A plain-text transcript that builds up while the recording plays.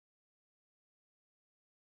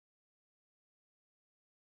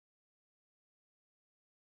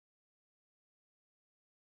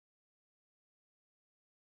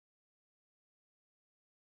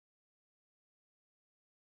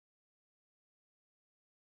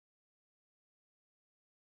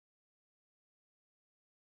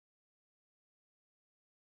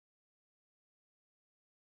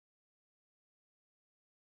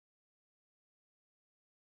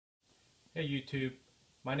Hey YouTube,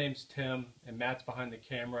 my name's Tim and Matt's behind the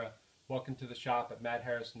camera. Welcome to the shop at Matt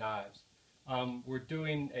Harris Knives. We're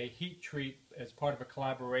doing a heat treat as part of a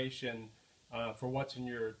collaboration for What's in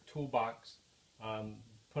Your Toolbox,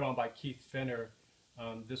 put on by Keith Finner.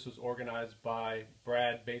 This was organized by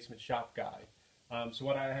Brad, Basement Shop Guy. So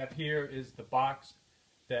what I have here is the box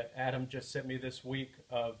that Adam just sent me this week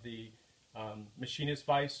of the Machinist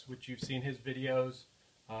Vise, which you've seen his videos.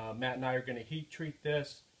 Matt and I are going to heat treat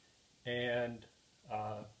this and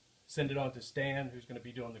send it on to Stan, who's going to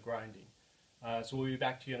be doing the grinding. So we'll be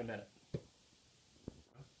back to you in a minute.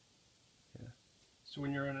 Yeah. So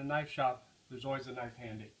when you're in a knife shop, there's always a knife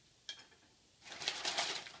handy.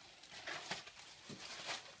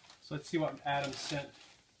 So let's see what Adam sent.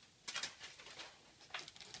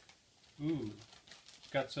 Ooh,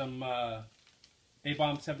 got some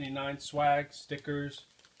A-Bomb 79 swag, stickers,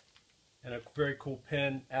 and a very cool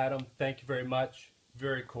pin. Adam, thank you very much.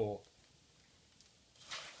 Very cool.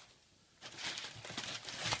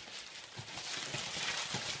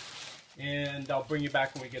 And I'll bring you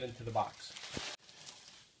back when we get into the box.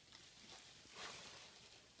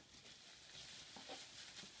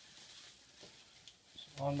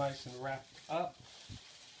 So all nice and wrapped up.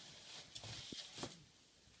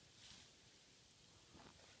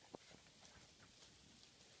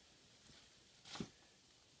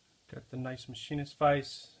 Got the nice Machinist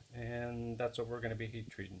vise, and that's what we're going to be heat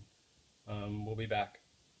treating. We'll be back.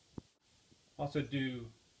 Also do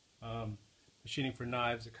machining for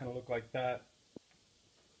knives that kind of look like that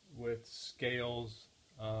with scales.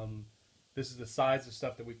 This is the size of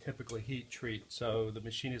stuff that we typically heat treat, so the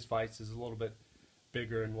Machinist vise is a little bit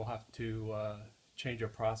bigger and we'll have to change our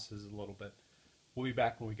process a little bit. We'll be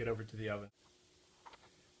back when we get over to the oven.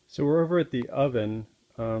 So we're over at the oven.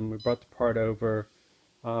 We brought the part over.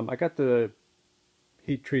 I got the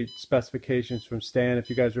heat treat specifications from Stan. If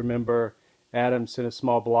you guys remember, Adam sent a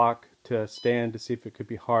small block to Stan to see if it could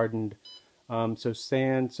be hardened. So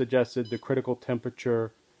Stan suggested the critical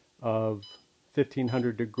temperature of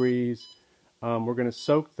 1500 degrees. We're going to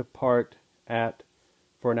soak the part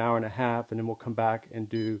for an hour and a half, and then we'll come back and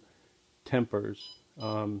do tempers.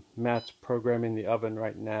 Matt's programming the oven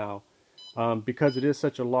right now. Because it is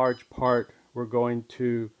such a large part, we're going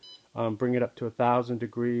to bring it up to 1000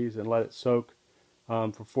 degrees and let it soak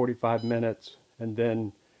for 45 minutes, and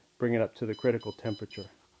then bring it up to the critical temperature.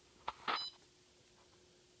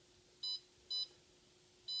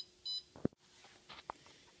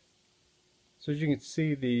 So as you can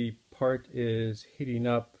see, the part is heating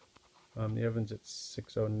up. The oven's at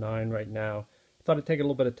 609 right now. I thought I'd take a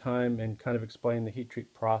little bit of time and kind of explain the heat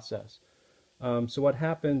treat process. So what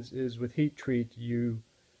happens is with heat treat, you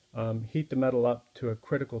heat the metal up to a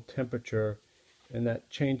critical temperature, and that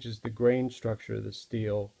changes the grain structure of the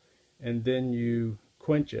steel, and then you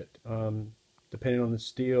quench it. Depending on the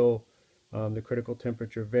steel, the critical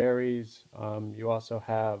temperature varies. You also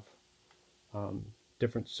have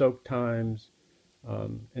different soak times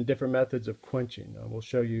and different methods of quenching. We'll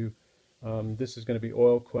show you. This is going to be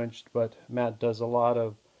oil quenched, but Matt does a lot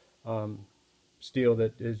of steel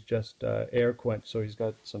that is just air quenched, so he's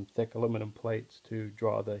got some thick aluminum plates to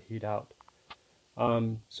draw the heat out.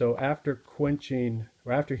 So after quenching,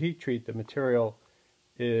 or after heat treat, the material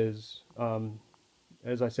is,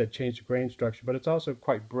 as I said, changed the grain structure, but it's also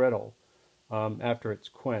quite brittle after it's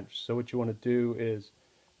quenched. So what you want to do is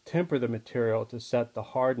temper the material to set the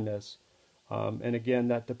hardness, and again,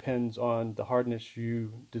 that depends on the hardness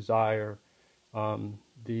you desire.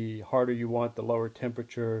 The harder you want, the lower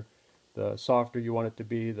temperature. The softer you want it to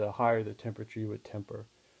be, the higher the temperature you would temper.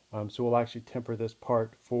 So we'll actually temper this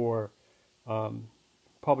part for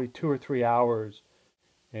probably 2 or 3 hours,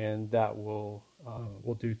 and that will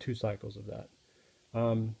we'll do 2 cycles of that.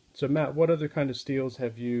 So Matt, what other kind of steels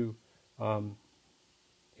have you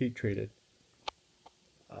heat treated?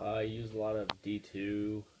 I use a lot of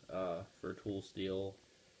D2 for tool steel,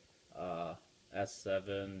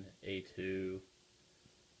 S7, A2,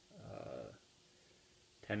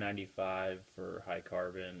 1095 for high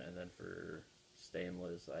carbon, and then for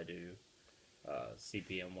stainless I do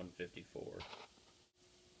CPM 154.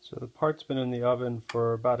 So the part's been in the oven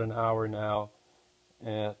for about an hour now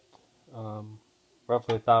at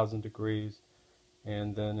roughly 1000 degrees,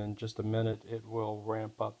 and then in just a minute it will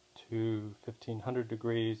ramp up to 1500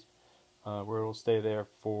 degrees where it will stay there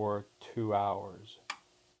for 2 hours.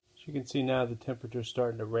 As you can see now, the temperature is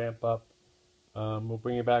starting to ramp up. We'll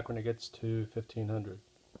bring it back when it gets to 1500.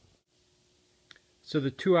 So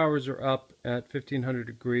the 2 hours are up at 1500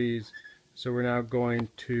 degrees, so we're now going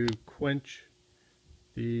to quench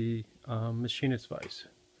the Machinist vise.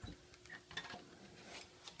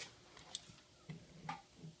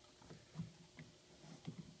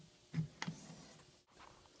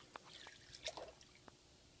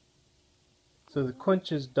 So the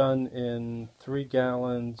quench is done in 3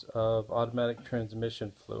 gallons of automatic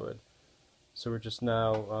transmission fluid. So we're just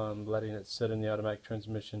now letting it sit in the automatic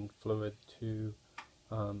transmission fluid to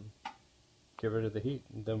get rid of the heat.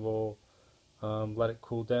 And then we'll let it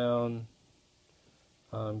cool down,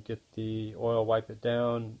 get the oil, wipe it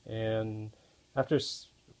down, and after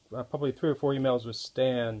probably 3 or 4 emails with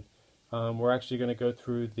Stan, we're actually going to go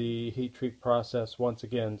through the heat treat process once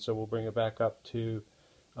again. So we'll bring it back up to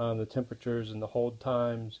the temperatures and the hold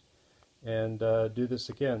times and do this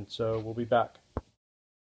again. So we'll be back.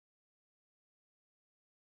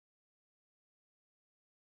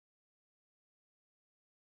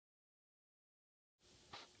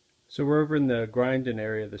 So we're over in the grinding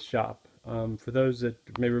area of the shop. For those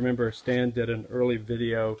that may remember, Stan did an early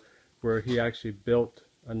video where he actually built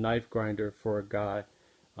a knife grinder for a guy.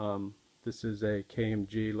 This is a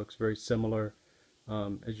KMG, looks very similar.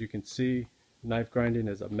 As you can see, knife grinding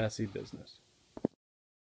is a messy business.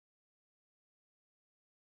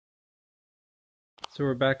 So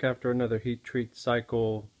we're back after another heat treat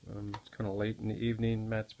cycle. It's kind of late in the evening.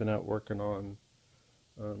 Matt's been out working on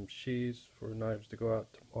sheaths for knives to go out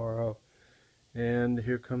tomorrow. And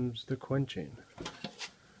here comes the quenching.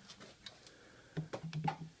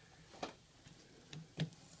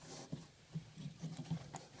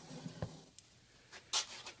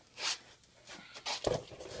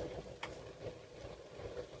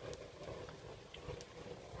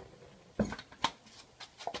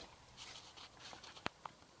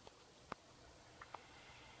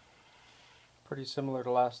 Pretty similar to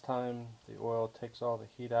last time. The oil takes all the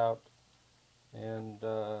heat out, and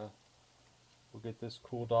we'll get this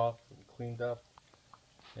cooled off and cleaned up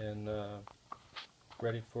and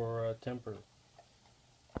ready for temper.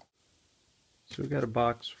 So we got a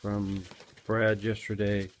box from Brad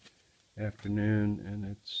yesterday afternoon, and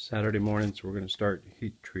it's Saturday morning, so we're going to start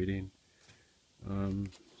heat treating.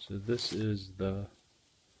 So this is the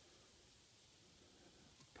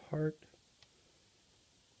part.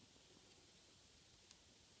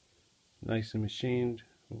 Nice and machined.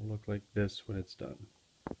 It will look like this when it's done.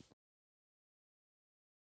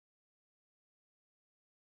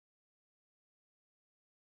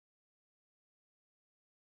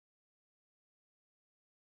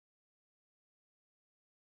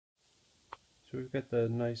 So we've got the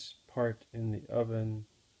nice part in the oven.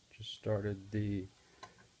 Just started the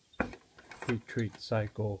heat treat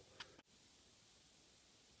cycle.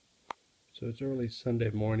 So it's early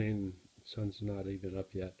Sunday morning. Sun's not even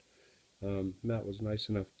up yet. Matt was nice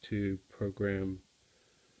enough to program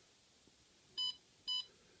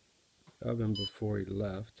the oven before he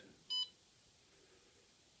left.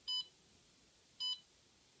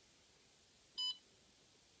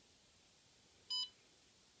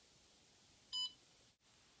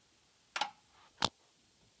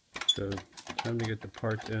 So time to get the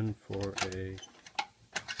parts in for a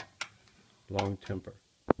long temper.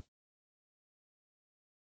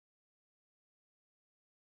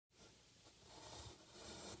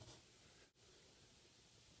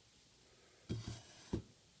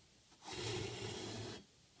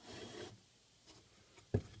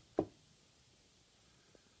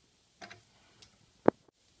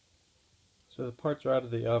 So the parts are out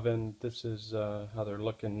of the oven. This is how they're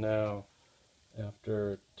looking now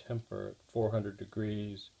after temper at 400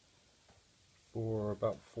 degrees for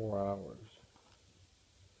about 4 hours.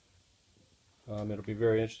 It'll be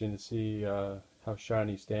very interesting to see how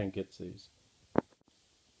shiny Stan gets these.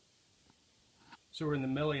 So we're in the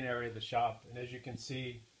milling area of the shop, and as you can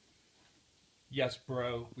see, yes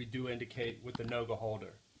bro, we do indicate with the Noga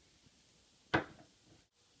holder.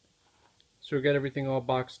 So we got everything all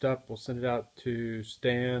boxed up. We'll send it out to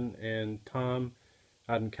Stan and Tom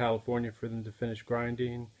out in California for them to finish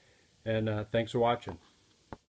grinding. And thanks for watching.